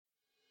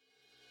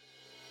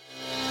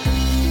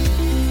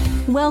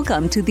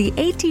Welcome to the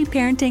AT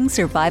Parenting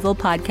Survival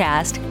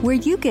Podcast, where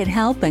you get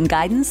help and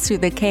guidance through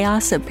the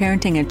chaos of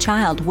parenting a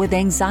child with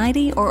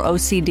anxiety or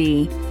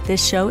OCD.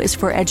 This show is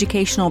for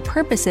educational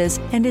purposes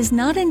and is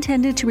not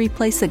intended to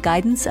replace the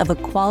guidance of a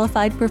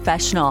qualified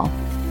professional.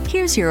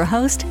 Here's your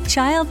host,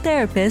 child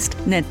therapist,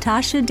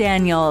 Natasha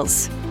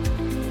Daniels.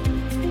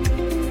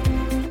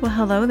 Well,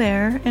 hello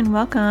there, and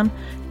welcome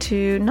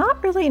to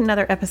not really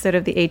another episode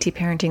of the AT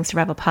Parenting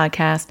Survival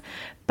Podcast,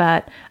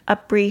 but a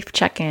brief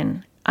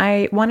check-in.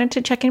 I wanted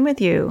to check in with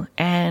you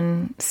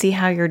and see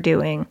how you're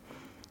doing.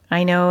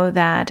 I know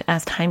that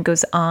as time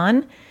goes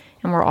on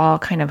and we're all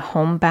kind of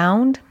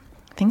homebound,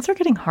 things are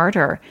getting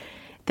harder.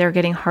 They're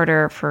getting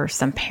harder for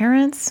some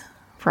parents,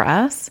 for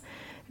us.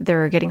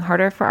 They're getting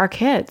harder for our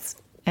kids.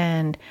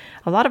 And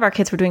a lot of our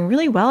kids were doing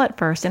really well at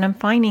first. And I'm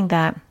finding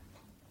that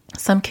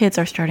some kids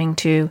are starting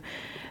to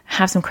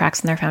have some cracks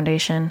in their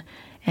foundation.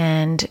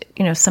 And,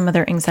 some of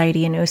their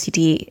anxiety and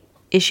OCD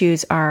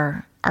issues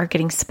are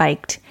getting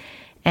spiked.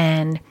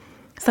 And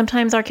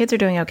sometimes our kids are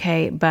doing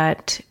okay,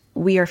 but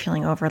we are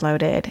feeling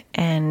overloaded.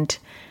 And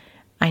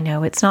I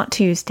know it's not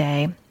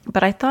Tuesday,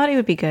 but I thought it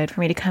would be good for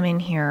me to come in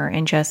here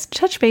and just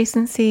touch base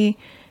and see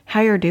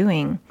how you're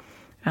doing.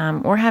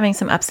 We're having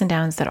some ups and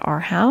downs at our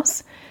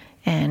house.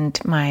 And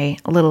my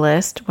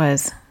littlest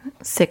was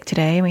sick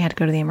today. And we had to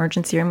go to the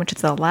emergency room, which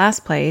is the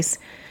last place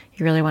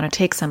you really want to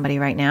take somebody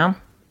right now.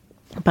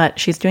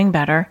 But she's doing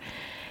better.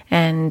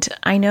 And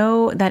I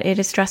know that it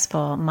is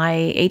stressful.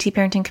 My AT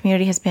parenting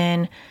community has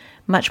been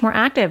much more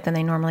active than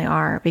they normally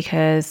are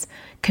because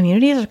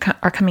communities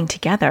are coming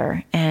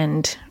together,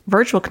 and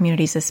virtual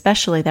communities,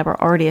 especially that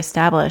were already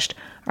established,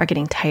 are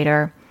getting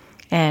tighter.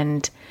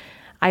 And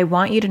I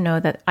want you to know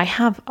that I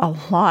have a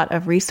lot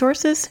of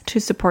resources to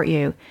support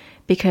you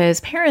because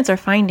parents are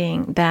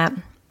finding that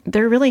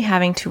they're really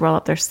having to roll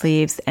up their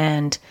sleeves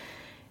and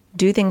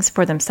do things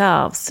for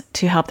themselves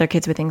to help their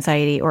kids with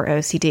anxiety or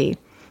OCD.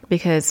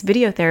 Because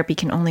video therapy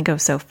can only go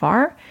so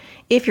far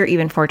if you're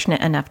even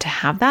fortunate enough to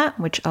have that,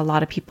 which a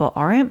lot of people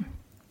aren't.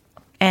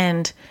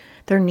 And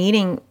they're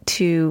needing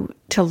to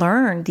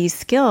learn these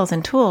skills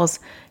and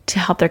tools to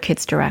help their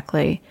kids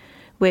directly,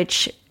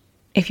 which,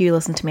 if you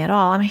listen to me at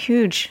all, I'm a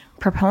huge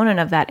proponent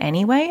of that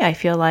anyway. I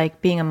feel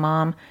like being a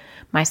mom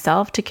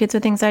myself to kids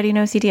with anxiety and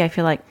OCD, I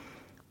feel like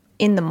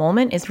in the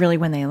moment is really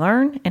when they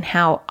learn, and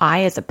how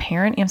I as a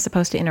parent am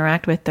supposed to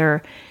interact with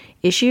their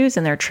issues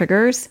and their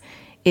triggers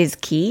is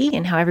key,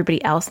 and how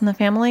everybody else in the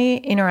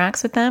family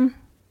interacts with them.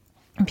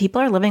 And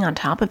people are living on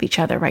top of each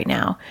other right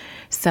now.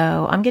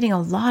 So I'm getting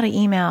a lot of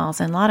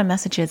emails and a lot of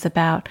messages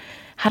about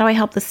how do I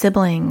help the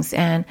siblings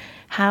and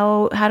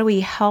how do we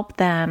help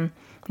them?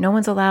 No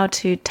one's allowed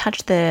to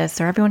touch this,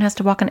 or everyone has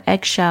to walk on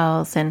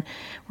eggshells, and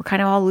we're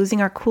kind of all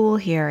losing our cool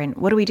here. And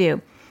what do we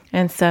do?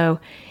 And so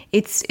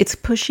it's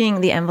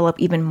pushing the envelope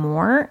even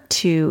more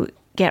to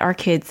get our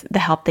kids the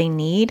help they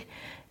need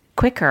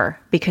quicker,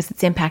 because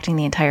it's impacting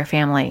the entire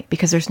family,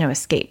 because there's no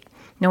escape.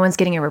 No one's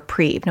getting a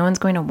reprieve. No one's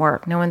going to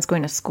work. No one's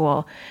going to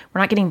school.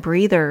 We're not getting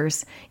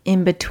breathers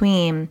in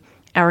between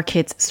our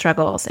kids'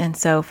 struggles. And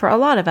so for a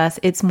lot of us,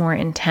 it's more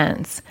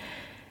intense.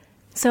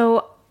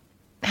 So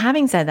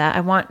having said that, I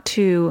want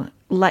to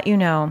let you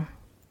know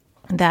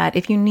that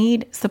if you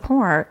need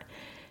support,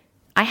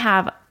 I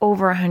have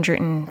over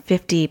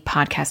 150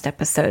 podcast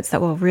episodes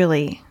that will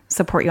really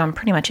support you on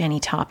pretty much any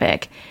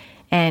topic.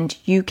 And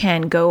you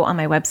can go on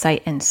my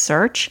website and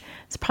search.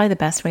 It's probably the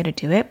best way to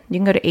do it. You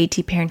can go to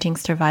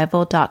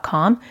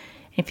atparentingsurvival.com.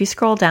 If you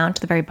scroll down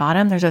to the very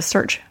bottom, there's a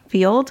search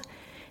field,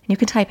 and you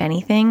can type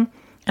anything.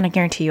 And I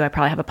guarantee you, I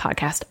probably have a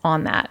podcast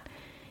on that.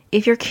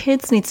 If your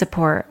kids need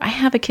support, I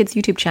have a kids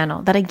YouTube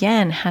channel that,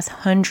 again, has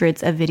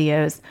hundreds of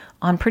videos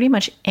on pretty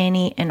much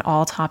any and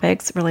all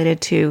topics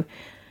related to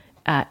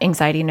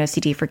anxiety and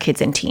OCD for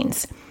kids and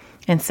teens.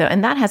 And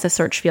that has a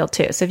search field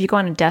too. So if you go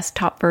on a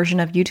desktop version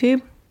of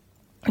YouTube,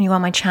 and you go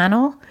on my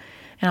channel,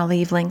 and I'll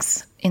leave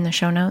links in the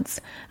show notes.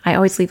 I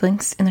always leave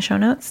links in the show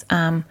notes.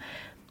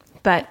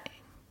 But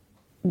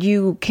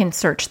you can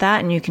search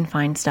that and you can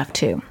find stuff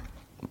too.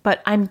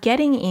 But I'm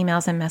getting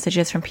emails and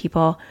messages from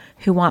people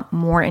who want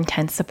more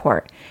intense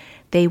support.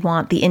 They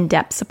want the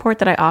in-depth support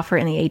that I offer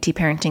in the AT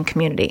parenting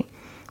community.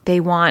 They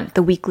want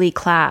the weekly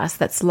class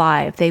that's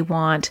live. They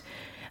want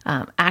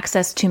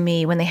access to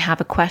me when they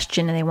have a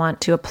question and they want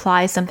to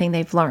apply something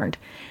they've learned.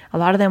 A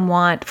lot of them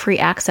want free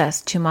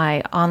access to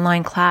my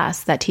online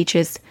class that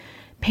teaches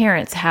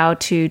parents how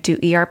to do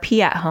ERP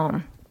at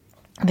home.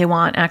 They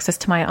want access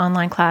to my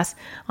online class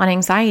on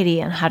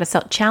anxiety and how to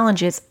set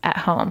challenges at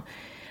home.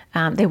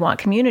 They want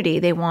community.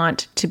 They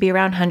want to be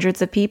around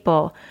hundreds of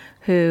people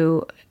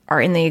who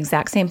are in the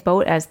exact same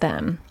boat as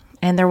them,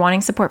 and they're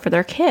wanting support for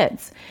their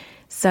kids.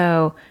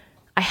 So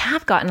I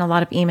have gotten a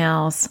lot of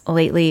emails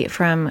lately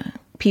from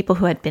people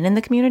who had been in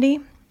the community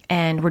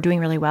and were doing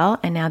really well,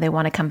 and now they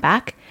want to come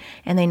back,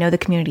 and they know the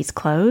community's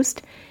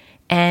closed.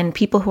 And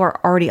people who are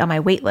already on my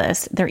wait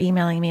list, they're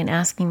emailing me and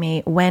asking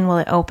me, when will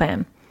it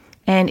open?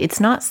 And it's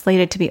not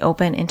slated to be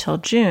open until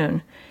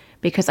June,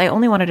 because I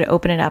only wanted to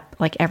open it up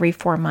like every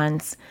 4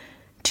 months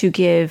to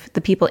give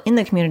the people in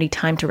the community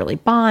time to really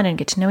bond and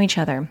get to know each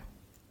other.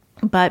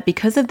 But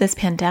because of this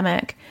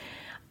pandemic,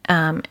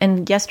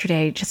 and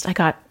yesterday, I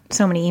got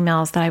so many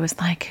emails that I was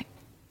like,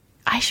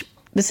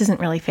 this isn't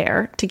really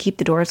fair to keep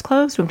the doors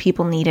closed when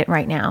people need it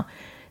right now.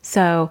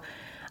 So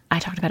I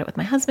talked about it with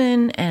my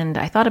husband and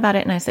I thought about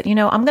it and I said,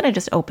 I'm going to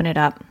just open it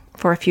up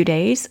for a few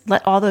days.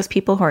 Let all those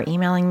people who are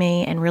emailing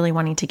me and really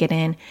wanting to get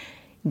in,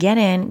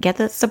 get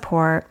the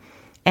support.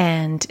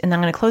 And then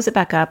I'm going to close it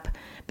back up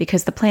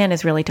because the plan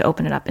is really to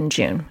open it up in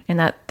June. And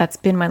that's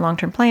been my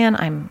long-term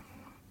plan.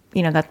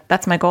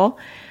 That's my goal.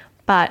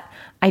 But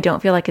I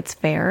don't feel like it's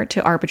fair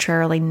to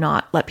arbitrarily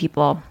not let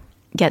people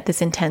get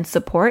this intense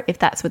support if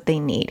that's what they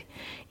need.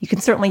 You can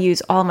certainly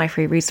use all my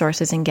free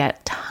resources and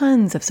get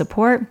tons of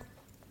support,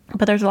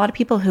 but there's a lot of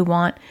people who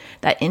want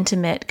that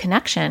intimate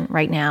connection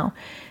right now.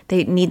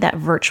 They need that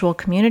virtual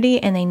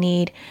community and they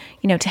need,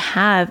 to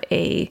have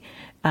a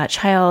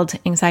child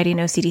anxiety and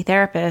OCD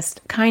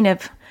therapist kind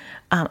of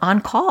on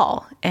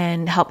call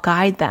and help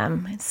guide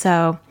them.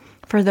 So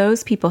for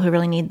those people who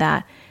really need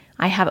that,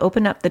 I have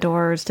opened up the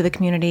doors to the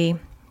community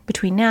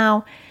between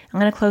now. I'm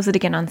going to close it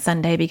again on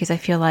Sunday because I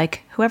feel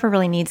like whoever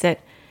really needs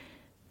it,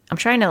 I'm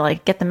trying to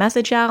get the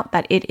message out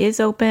that it is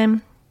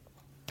open,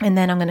 and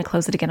then I'm going to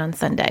close it again on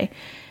Sunday.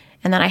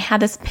 And then I had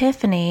this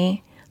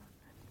epiphany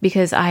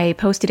because I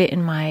posted it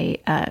in my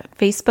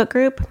Facebook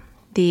group,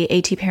 the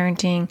AT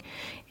Parenting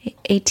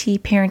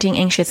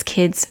Anxious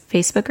Kids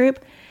Facebook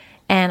group,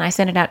 and I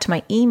sent it out to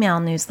my email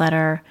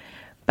newsletter.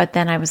 But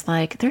then I was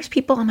like, there's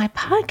people on my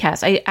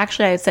podcast.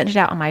 I sent it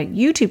out on my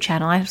YouTube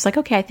channel. I was like,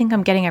 okay, I think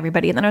I'm getting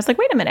everybody. And then I was like,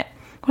 wait a minute.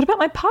 What about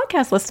my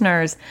podcast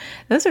listeners?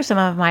 Those are some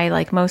of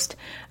my most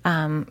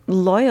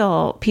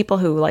loyal people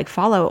who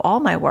follow all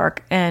my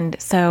work. And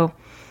so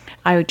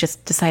I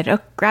just decided,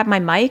 grab my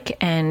mic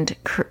and,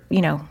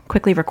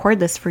 quickly record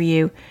this for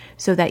you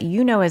so that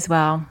you know as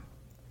well.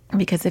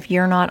 Because if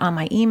you're not on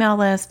my email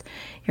list,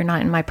 you're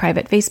not in my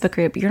private Facebook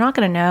group, you're not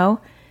going to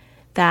know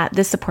that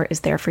this support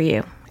is there for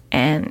you.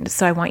 And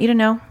so I want you to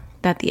know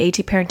that the AT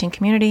Parenting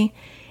community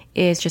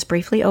is just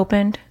briefly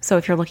opened. So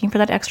if you're looking for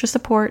that extra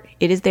support,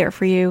 it is there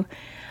for you.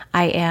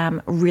 I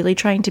am really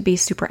trying to be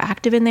super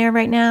active in there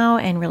right now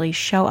and really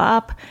show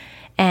up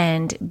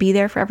and be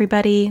there for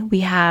everybody.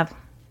 We have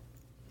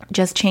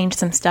just changed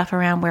some stuff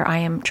around where I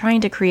am trying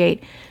to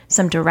create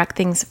some direct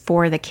things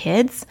for the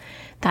kids.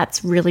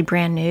 That's really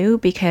brand new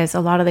because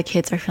a lot of the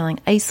kids are feeling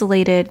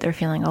isolated. They're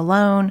feeling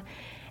alone.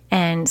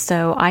 And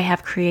so I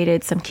have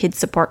created some kids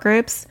support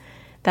groups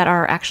that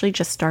are actually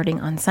just starting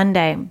on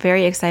Sunday. I'm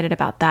very excited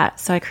about that.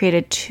 So I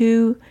created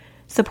 2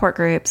 support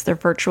groups. They're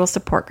virtual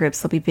support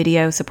groups. There'll be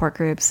video support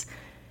groups.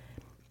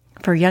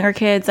 For younger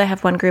kids, I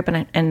have one group,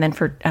 and then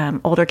for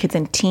older kids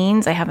and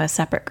teens, I have a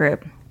separate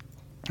group.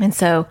 And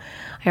so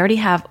I already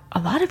have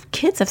a lot of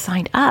kids have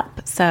signed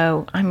up.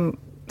 So I'm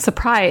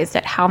surprised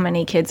at how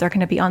many kids are going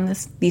to be on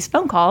these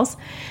phone calls.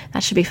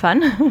 That should be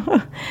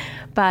fun.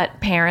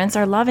 But parents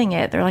are loving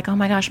it. They're like, oh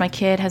my gosh, my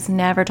kid has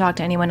never talked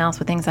to anyone else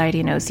with anxiety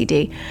and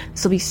OCD.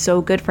 This will be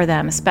so good for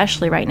them,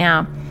 especially right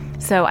now.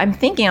 So I'm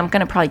thinking I'm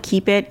going to probably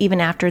keep it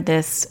even after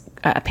this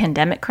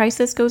pandemic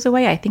crisis goes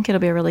away. I think it'll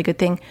be a really good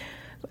thing,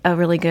 a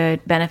really good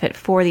benefit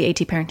for the AT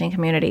Parenting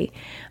community.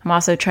 I'm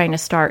also trying to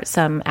start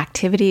some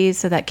activities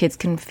so that kids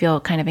can feel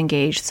kind of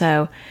engaged.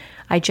 So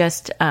I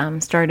just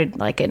started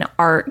an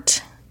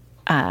art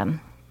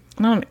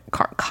not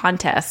a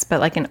contest,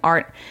 but an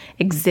art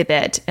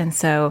exhibit. And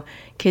so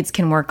kids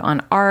can work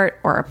on art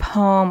or a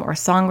poem or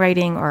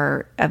songwriting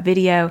or a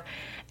video.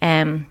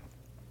 And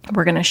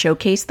we're going to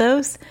showcase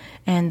those.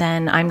 And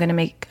then I'm going to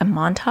make a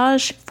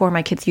montage for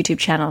my kids' YouTube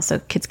channel so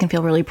kids can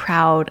feel really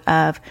proud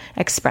of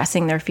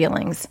expressing their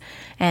feelings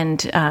and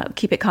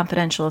keep it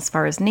confidential as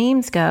far as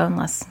names go,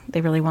 unless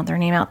they really want their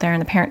name out there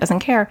and the parent doesn't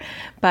care.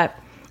 But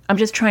I'm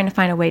just trying to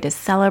find a way to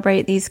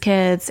celebrate these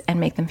kids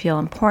and make them feel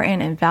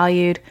important and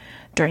valued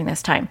during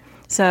this time.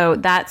 So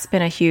that's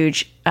been a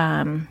huge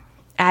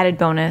added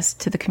bonus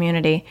to the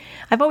community.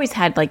 I've always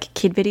had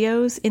kid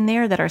videos in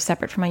there that are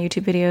separate from my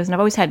YouTube videos. And I've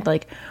always had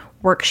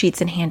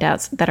worksheets and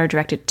handouts that are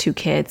directed to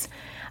kids,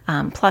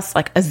 plus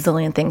a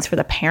zillion things for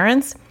the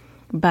parents.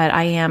 But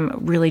I am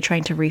really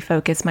trying to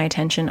refocus my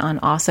attention on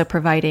also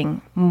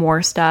providing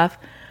more stuff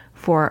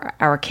for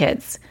our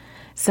kids.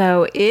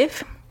 So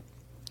if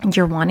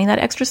you're wanting that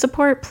extra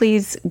support,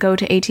 please go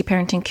to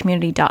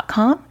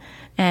atparentingcommunity.com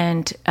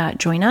and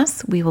join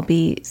us. We will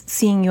be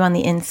seeing you on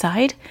the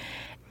inside.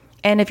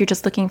 And if you're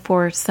just looking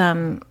for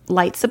some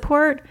light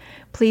support,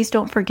 please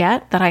don't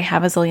forget that I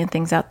have a zillion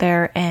things out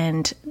there.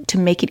 And to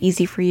make it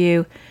easy for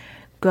you,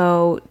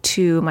 go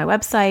to my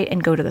website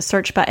and go to the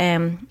search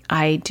button.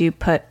 I do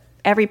put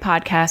every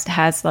podcast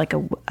has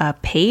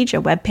a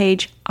web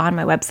page on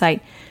my website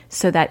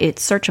so that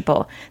it's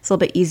searchable. It's a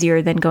little bit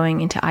easier than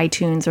going into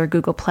iTunes or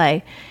Google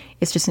Play.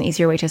 It's just an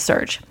easier way to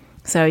search.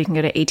 So you can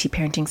go to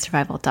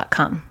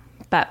atparentingsurvival.com.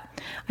 But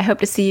I hope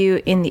to see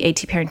you in the AT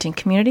Parenting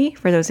community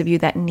for those of you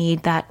that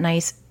need that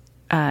nice,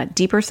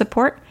 deeper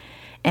support.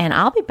 And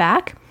I'll be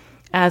back,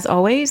 as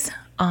always,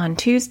 on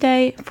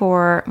Tuesday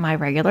for my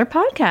regular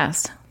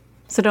podcast.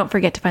 So don't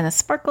forget to find the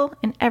sparkle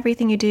in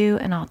everything you do,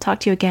 and I'll talk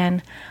to you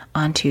again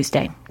on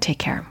Tuesday. Take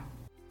care.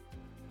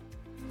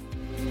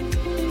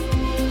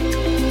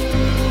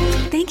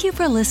 Thank you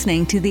for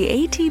listening to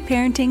the AT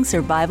Parenting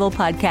Survival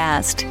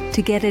Podcast.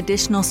 To get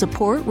additional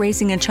support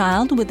raising a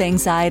child with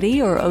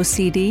anxiety or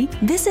OCD,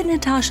 visit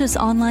Natasha's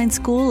online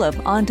school of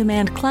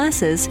on-demand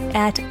classes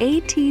at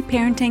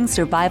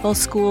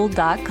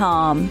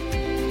atparentingsurvivalschool.com.